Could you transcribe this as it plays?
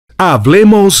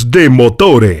Hablemos de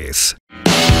motores.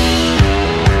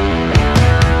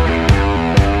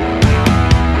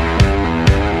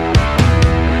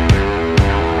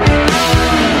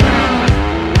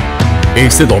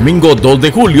 Este domingo 2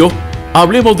 de julio,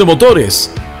 Hablemos de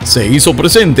Motores se hizo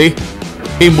presente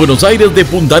en Buenos Aires de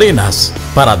Punta Arenas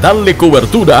para darle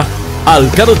cobertura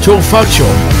al Car Show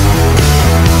Fashion.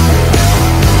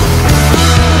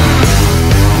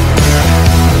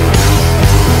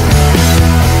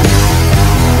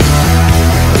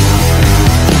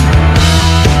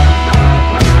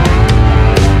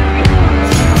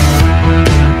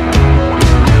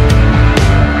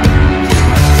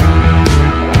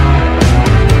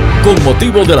 Con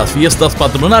motivo de las fiestas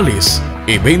patronales,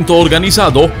 evento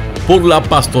organizado por la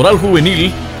Pastoral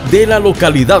Juvenil de la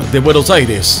localidad de Buenos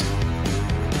Aires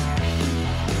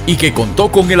y que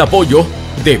contó con el apoyo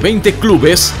de 20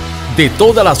 clubes de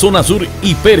toda la zona sur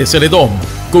y Pérez Celedón,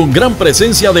 con gran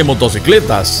presencia de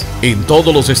motocicletas en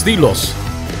todos los estilos.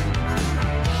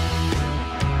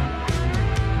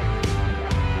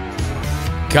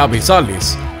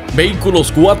 Cabezales,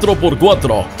 vehículos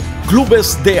 4x4,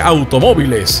 clubes de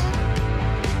automóviles,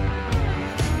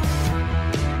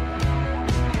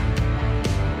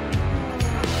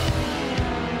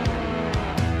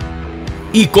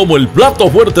 y como el plato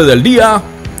fuerte del día,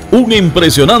 un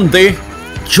impresionante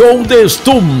show de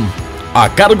Stum a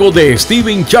cargo de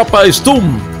Steven Chapa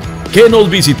Stum, que nos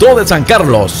visitó de San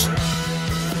Carlos.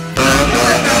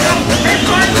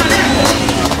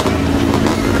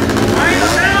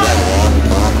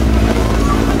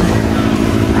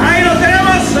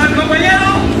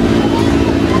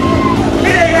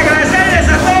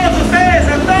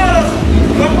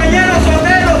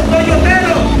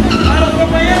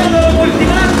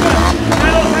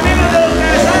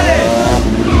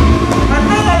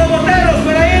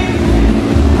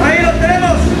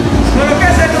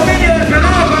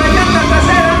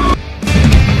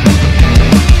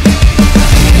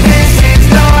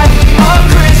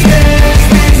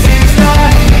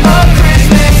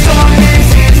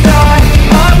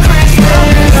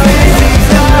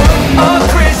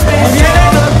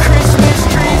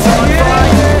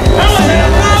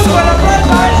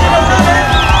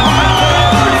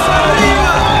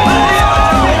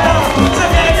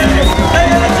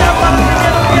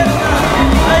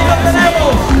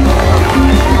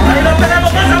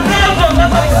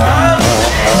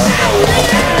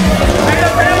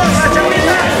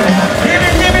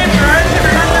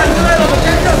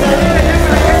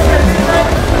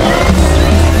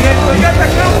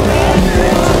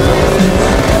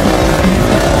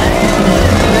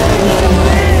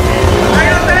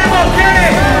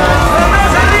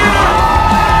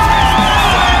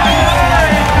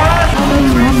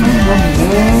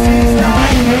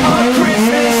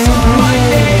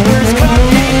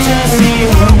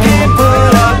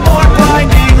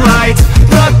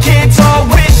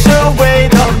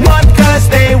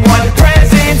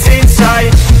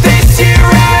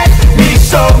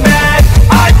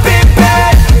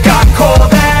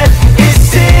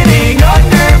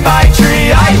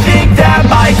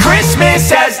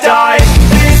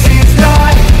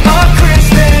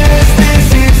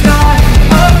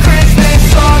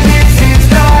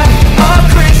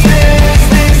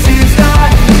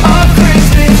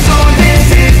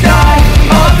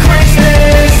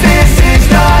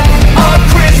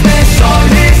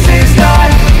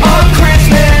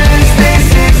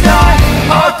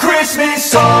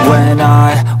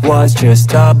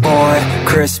 Just a boy,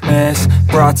 Christmas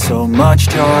brought so much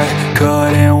joy.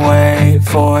 Couldn't wait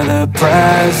for the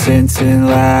presents and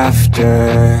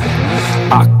laughter.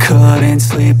 I couldn't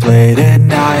sleep late at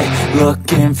night,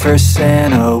 looking for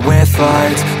Santa with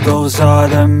lights. Those are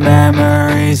the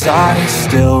memories I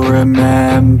still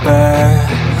remember.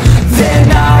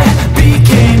 Then I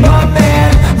became a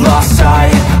man, lost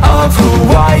sight of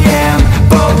who I am,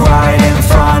 but right in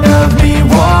front of me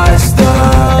was the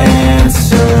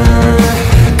answer.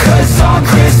 'Cause on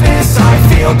Christmas I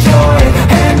feel joy,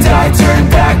 and I turn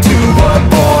back to a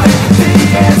boy. The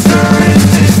answer is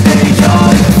to stay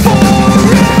young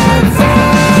forever.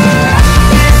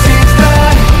 This is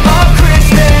not a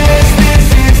Christmas, this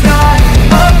is not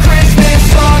a Christmas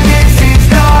song, this is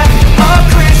not a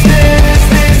Christmas,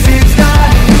 this is not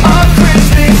a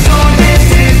Christmas song, this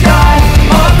is not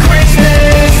a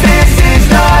Christmas, this is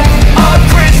not a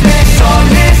Christmas song,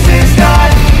 this is not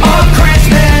a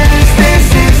Christmas, this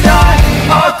is not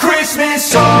a Christmas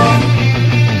song.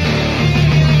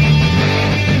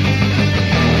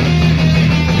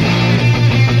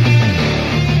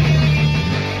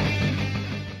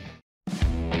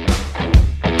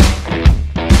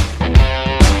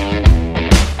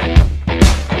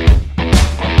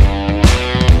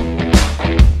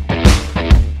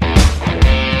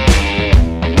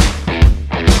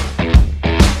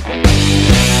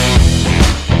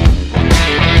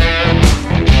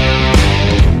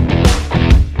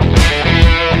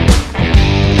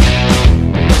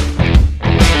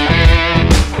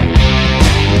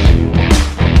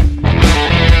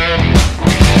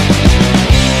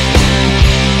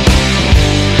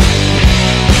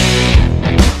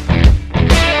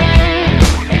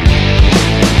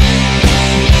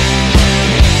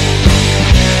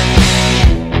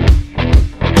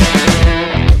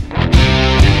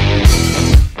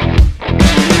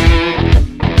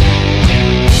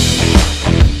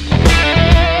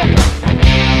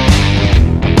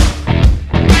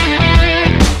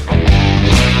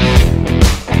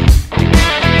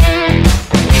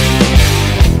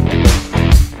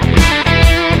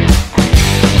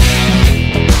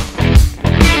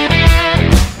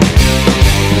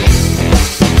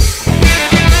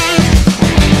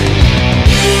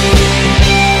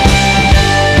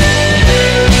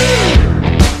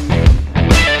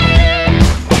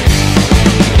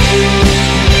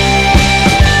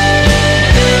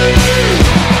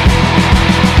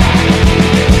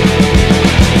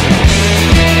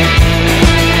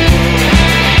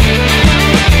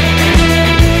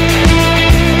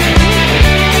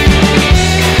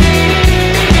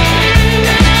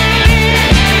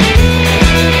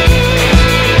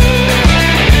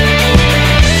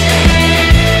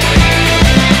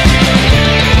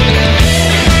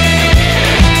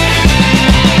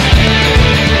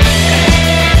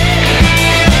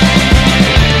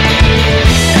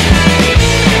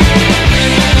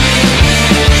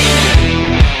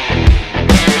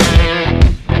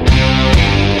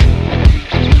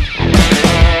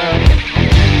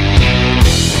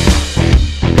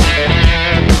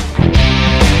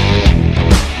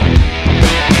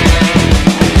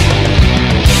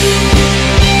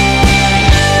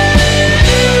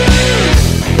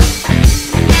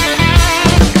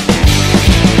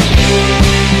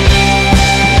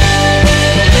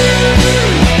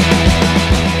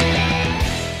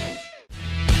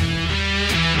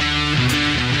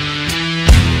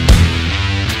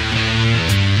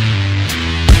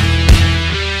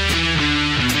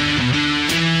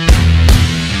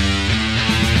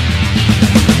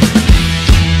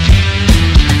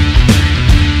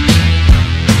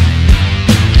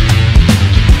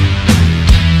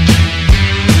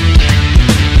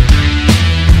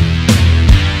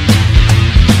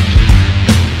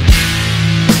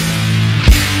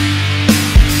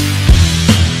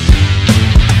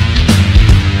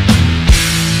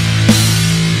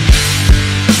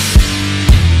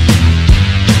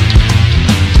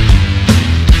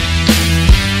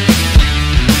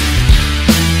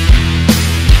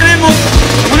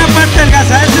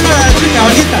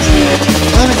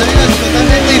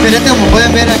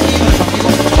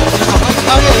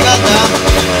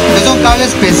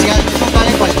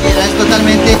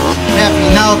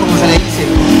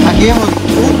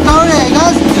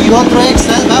 otro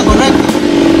extra, ¿verdad? Correcto.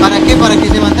 ¿Para qué? Para que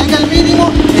se mantenga el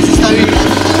mínimo de su estabilidad.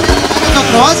 Esta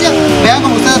acrobacia, vean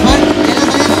como ustedes pueden, viene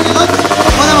saliendo en el otro,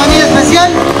 una manilla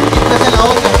especial y después en la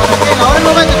otra. ¿Para qué? Ahora el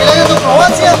momento que le haga su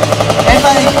acrobacia, él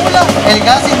manipula el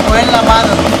gas sin mover la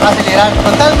mano, acelerar,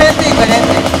 totalmente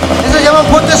diferente. Eso se llama un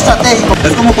punto estratégico.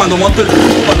 Es como cuando me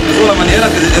subo la manera,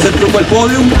 que es el truco del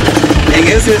podium, en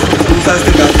ese se usa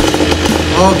este gas.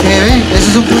 Ok, ven, eso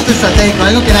es un punto estratégico,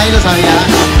 algo que nadie lo sabía.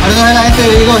 Ahora la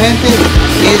gente, digo gente,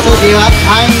 eso lleva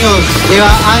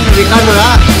años, Ricardo,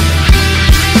 ¿verdad?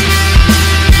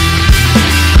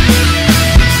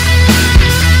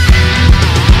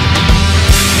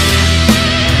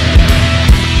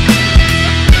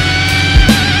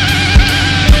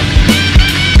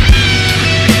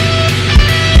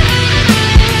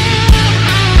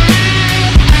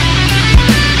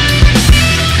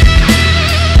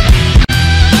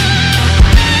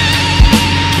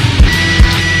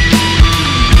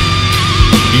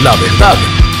 La verdad,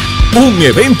 un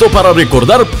evento para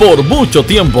recordar por mucho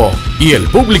tiempo, y el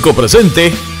público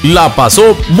presente la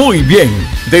pasó muy bien.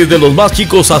 Desde los más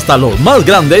chicos hasta los más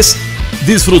grandes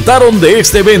disfrutaron de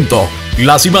este evento.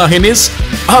 Las imágenes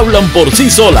hablan por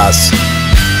sí solas.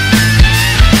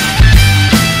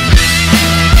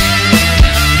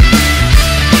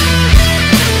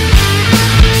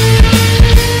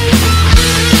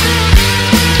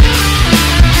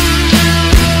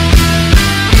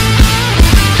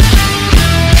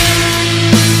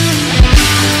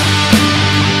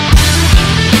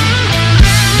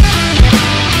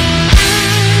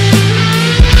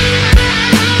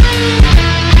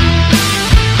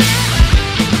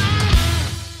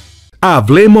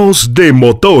 Hablemos de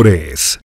motores.